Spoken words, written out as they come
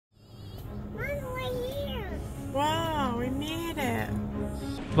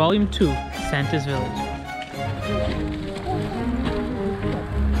Volume 2, Santa's Village.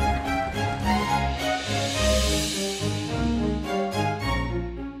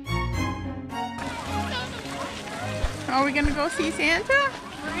 Are we gonna go see Santa?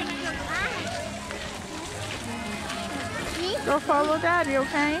 We're gonna go back. Go follow Daddy,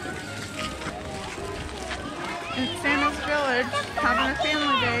 okay? It's Santa's Village, having a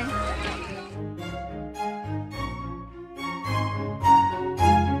family day.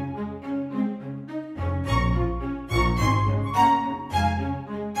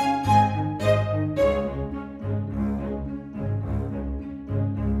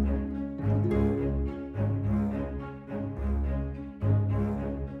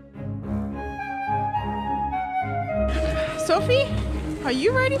 Sophie, are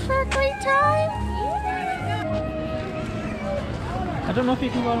you ready for a great time? I don't know if you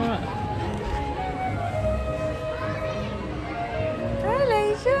can go on that. Hi,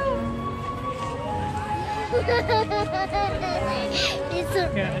 Laisha.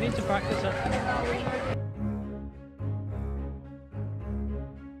 Yeah, I need to practice it.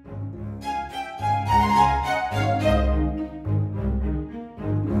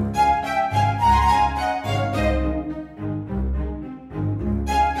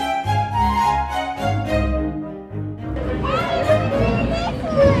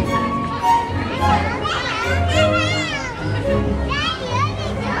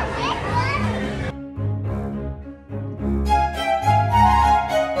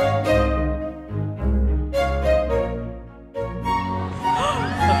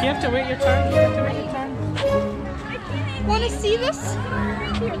 You have to wait your turn. You have to wait your turn. Want to see this?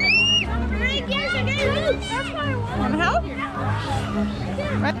 Right there's a good house. That's what I want. Want to help?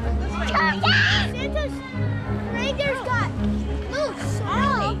 Santa's right there's got moose.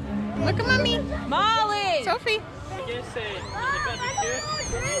 Molly. Look at Mommy. Molly! Sophie.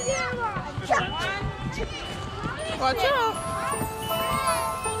 Watch out.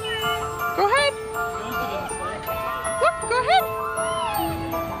 Go ahead. Look, go ahead.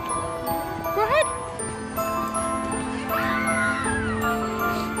 Go ahead.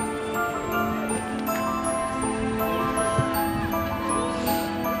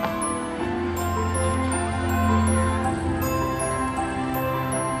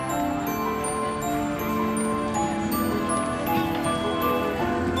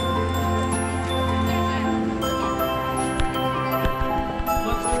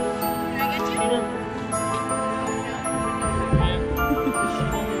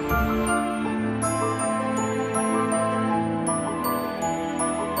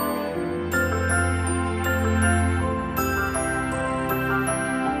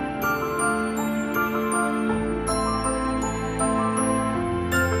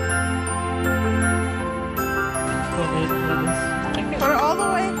 Put it all the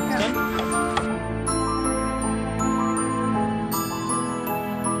way. Yeah.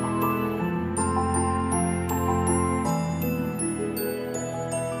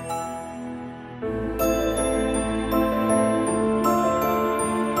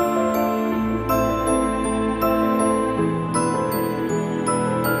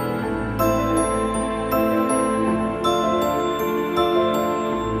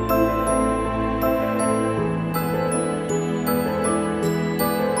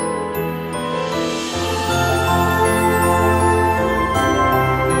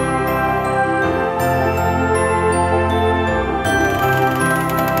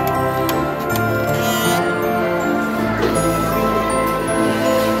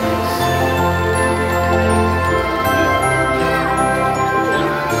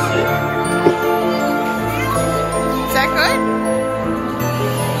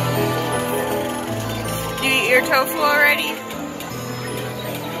 Your tofu already?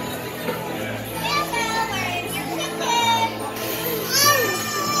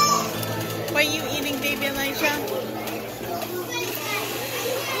 What are you eating, baby Elijah?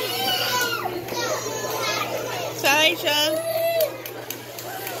 Elijah.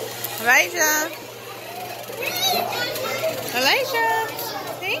 Elijah. Elijah.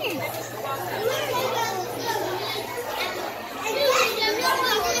 Hey.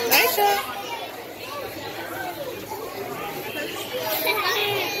 Elijah.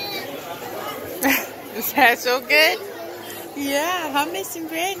 Is that so good? Yeah, hummus and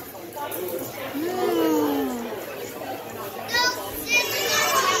bread.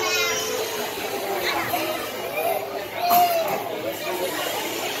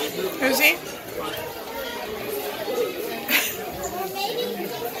 Who's he?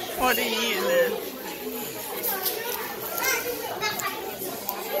 What are you eating there?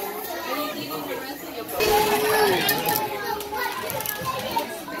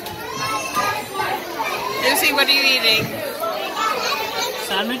 what are you eating?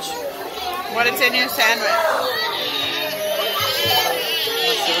 Sandwich? What is in your sandwich?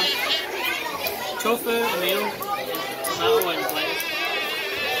 Not sure. Tofu, a meal, tomato and lettuce.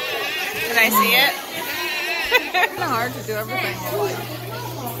 Can I see it? It's kind of hard to do everything.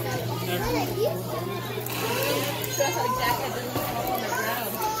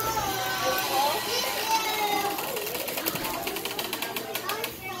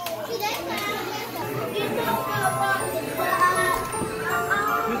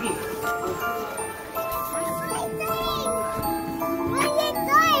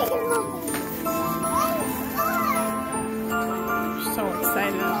 So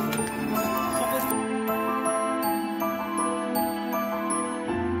excited.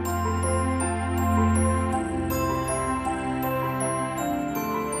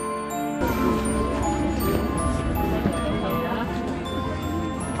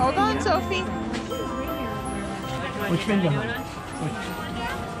 Hold on, Sophie. Which finger, honey?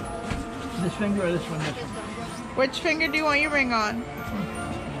 This finger or this one? This one. Which finger do you want your ring on?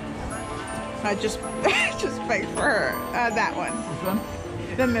 I just wait for her. That one. This one?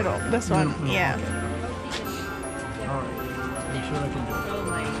 The middle. This one. Middle. Yeah. All right. Make sure I can do it.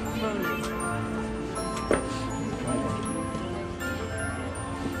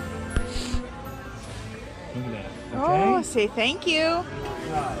 Look at that. Okay? Oh, say thank you.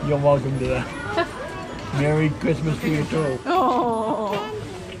 You're welcome to that. Merry Christmas to you too. Oh,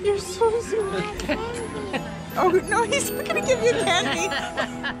 you're so sweet. Oh no, he's not gonna give you candy.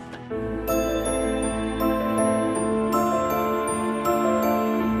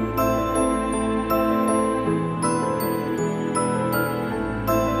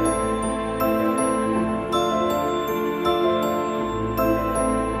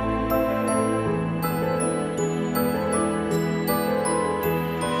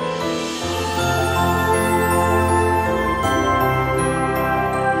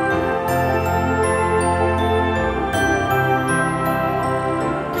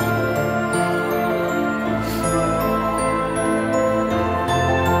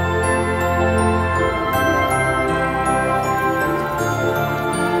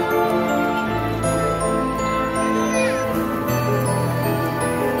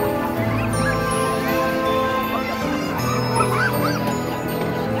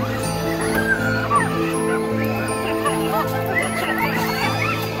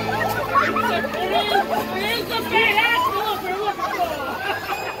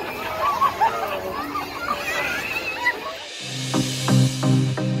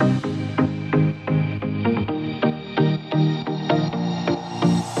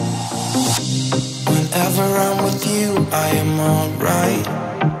 Whenever I'm with you, I am alright.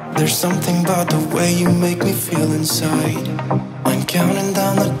 There's something about the way you make me feel inside. I'm counting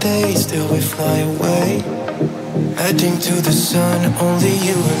down the days till we fly away, heading to the sun, only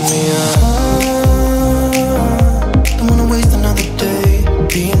you and me. Don't wanna waste another day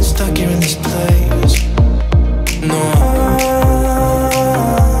being stuck here in this place. No, I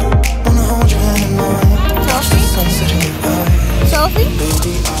wanna hold your hand in mine, watch the sunset in your eyes. Sophie?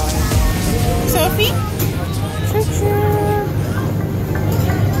 Baby, Sophie?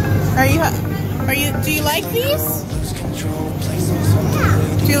 Do you like these?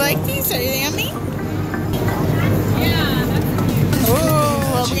 Do you like these? Are they yummy? Yeah, that's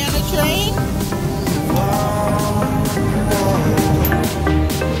Oh, are we on a train?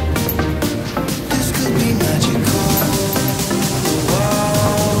 this could be magical.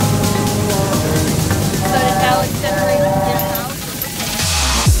 So did Alex decorate their house?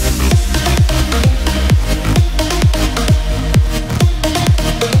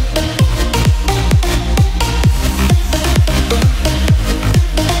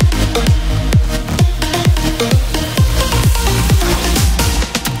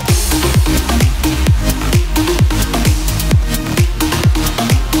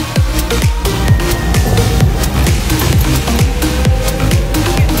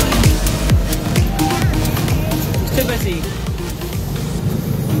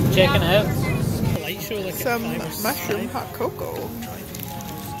 Checking out. Light show like Some mushroom hot cocoa.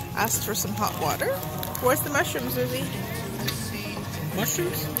 Asked for some hot water. Where's the mushrooms, Susie?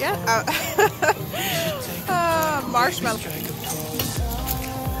 mushrooms. Yeah. Marshmallow.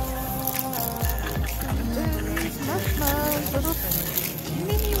 Marshmallows, little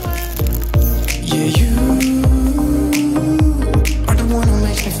mini ones. Yeah, you are the one who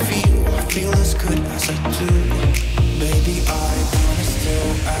makes me feel as good as I do. Baby, I wanna still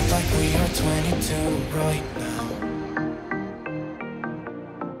act like we are 22 right now.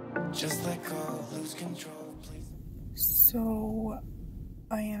 Just let go, lose control, please. So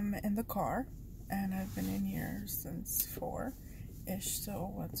I am in the car and I've been in here since 4-ish,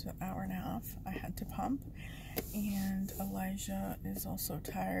 so it's an hour and a half. I had to pump, and Elijah is also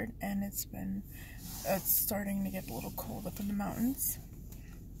tired, and it's starting to get a little cold up in the mountains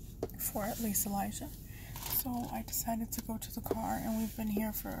for at least Elijah. So I decided to go to the car, and we've been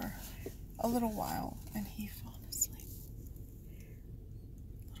here for a little while, and he fell asleep.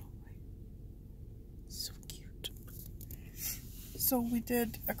 Little boy. So cute. So we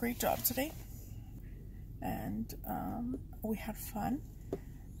did a great job today, and we had fun.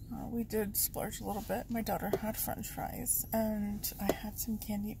 We did splurge a little bit. My daughter had french fries, and I had some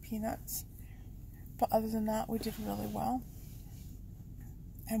candied peanuts. But other than that, we did really well.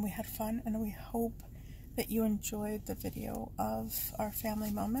 And we had fun, and we hope that you enjoyed the video of our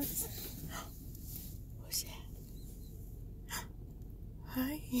family moments. What's that?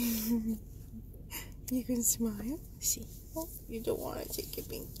 Hi. You can smile. See? Oh, you don't want to take your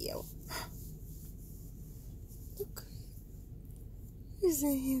pinky out. Look. He's a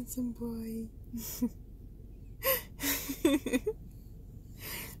handsome boy.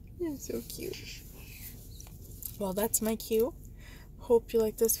 You're so cute. Well, that's my cue. Hope you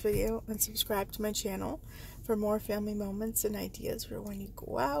like this video, and subscribe to my channel for more family moments and ideas for when you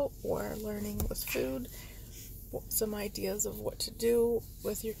go out or learning with food. Some ideas of what to do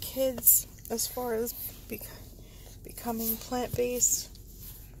with your kids as far as becoming plant-based.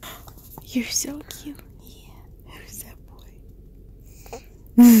 You're so cute. Yeah. Who's that boy?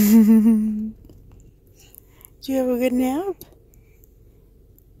 Did you have a good nap?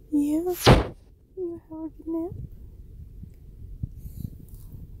 Yeah. You have a good nap?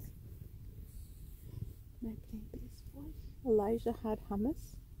 My plant-based boy. Elijah had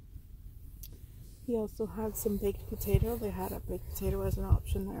hummus. He also had some baked potato. They had a baked potato as an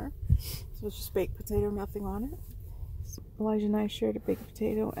option there. So it's just baked potato, nothing on it. So Elijah and I shared a baked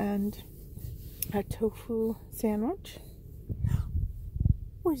potato and a tofu sandwich.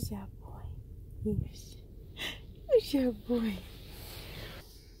 Where's that boy? Yes. Where's that boy?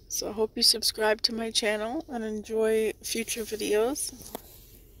 So I hope you subscribe to my channel and enjoy future videos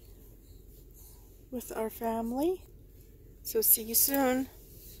with our family. So see you soon.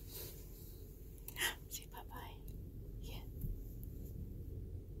 Say bye-bye. Yeah.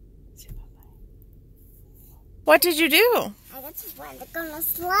 Say bye-bye. What did you do? I just went to go on a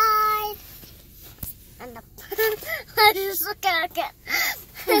slide. And I just look at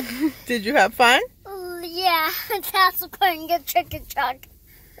it. Did you have fun? Yeah, that's going to get trick or truck.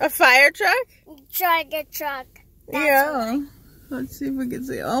 A fire truck? Trick truck. Yeah. Let's see if we can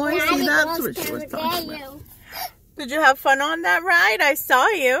see. Oh, I see. That's what she was talking about. Did you have fun on that ride? I saw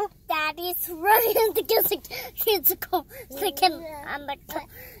you. Daddy's running to get the kids to go. The kids on the car.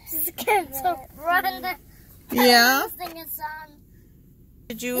 The kids run. Yeah. Sing a song.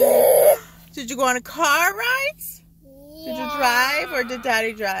 Did you go on a car rides? Yeah. Did you drive or did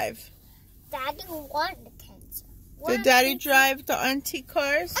Daddy drive? Daddy wanted the kids. Did Daddy drive the auntie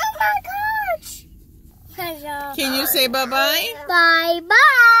cars? Oh my gosh! Hello. Can you say bye-bye?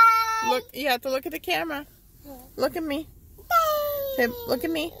 Bye-bye! Look, you have to look at the camera. Look at me. Say, look at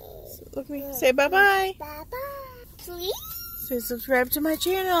me. Look at me. Say bye-bye. Bye-bye. Please? Say subscribe to my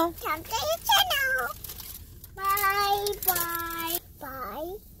channel. Come to your channel. Bye-bye.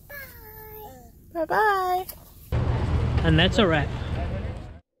 Bye-bye. Bye-bye. And that's a wrap.